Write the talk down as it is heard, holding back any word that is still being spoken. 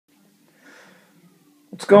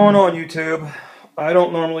What's going on, YouTube? I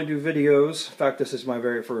don't normally do videos. In fact, this is my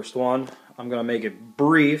very first one. I'm going to make it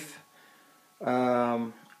brief.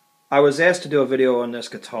 I was asked to do a video on this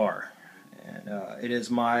guitar. And it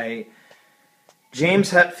is my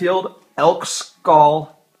James Hetfield Elk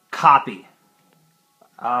Skull copy.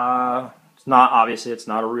 Obviously it's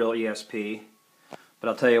not a real ESP. But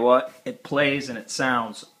I'll tell you what, it plays and it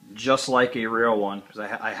sounds just like a real one. Because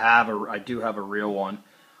I do have a real one.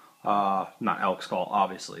 Not Elk Skull,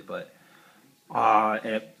 obviously, but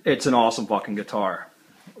it's an awesome fucking guitar.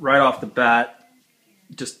 Right off the bat,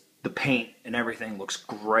 just the paint and everything looks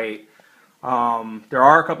great. There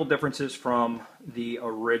are a couple differences from the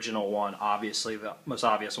original one, obviously, the most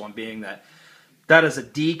obvious one being that is a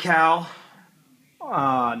decal,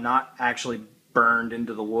 not actually burned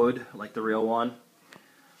into the wood like the real one.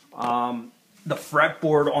 The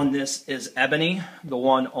fretboard on this is ebony. The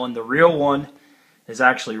one on the real one is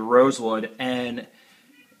actually rosewood, and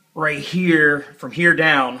right here, from here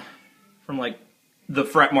down, from like the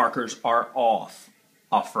fret markers are off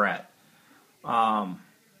a fret on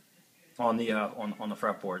the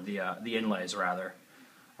fretboard, the inlays rather.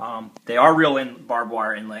 They are real barbed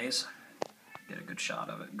wire inlays. Get a good shot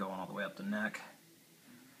of it going all the way up the neck.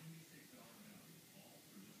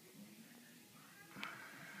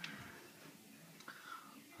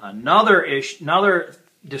 Another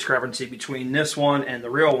discrepancy between this one and the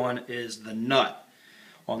real one is the nut.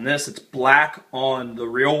 On this it's black, on the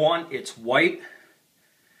real one it's white.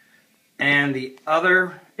 And the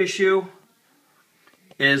other issue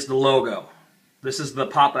is the logo. This is the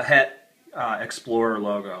Papa Het Explorer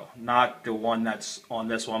logo, not the one that's on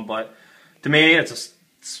this one, but to me it's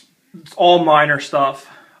all minor stuff.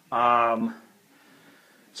 As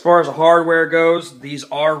far as the hardware goes, these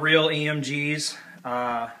are real EMGs.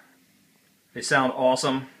 They sound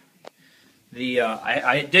awesome.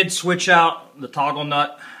 I did switch out the toggle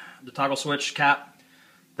nut, the toggle switch cap.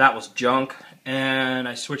 That was junk, and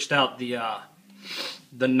I switched out the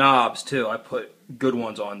knobs too. I put good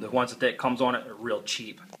ones on. The ones that comes on it are real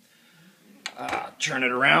cheap. Turn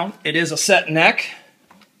it around. It is a set neck.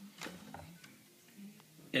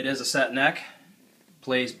 It is a set neck.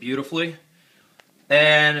 Plays beautifully,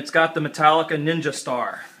 and it's got the Metallica Ninja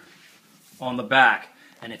Star on the back.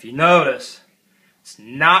 And if you notice, it's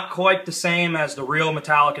not quite the same as the real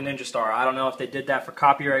Metallica Ninja Star. I don't know if they did that for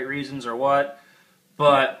copyright reasons or what,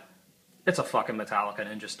 but it's a fucking Metallica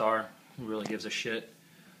Ninja Star. Who really gives a shit?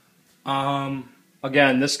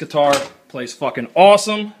 Again, this guitar plays fucking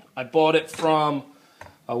awesome. I bought it from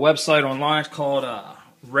a website online called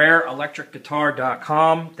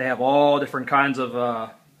rareelectricguitar.com. They have all different kinds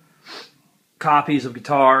of copies of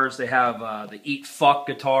guitars. They have the Eat Fuck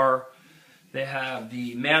guitar. They have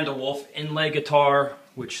the Mandewolf inlay guitar,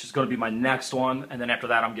 which is going to be my next one, and then after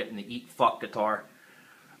that I'm getting the Eat Fuck guitar.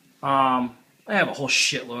 They have a whole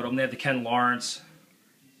shitload of them. They have the Ken Lawrence.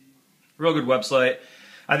 Real good website.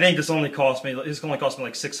 I think this only cost me like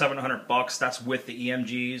 $600-700. That's with the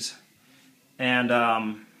EMGs, and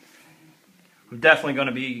I'm definitely going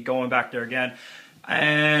to be going back there again.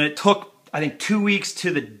 And it took, I think, 2 weeks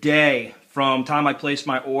to the day from time I placed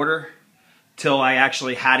my order till I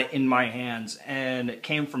actually had it in my hands. And it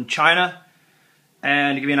came from China.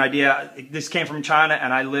 And to give you an idea, this came from China,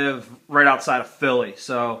 and I live right outside of Philly.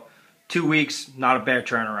 So 2 weeks, not a bad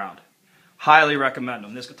turnaround. Highly recommend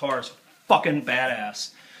them. This guitar is fucking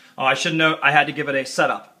badass. I should note I had to give it a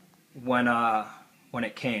setup when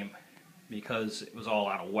it came, because it was all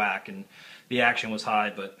out of whack and the action was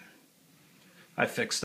high, but I fixed it.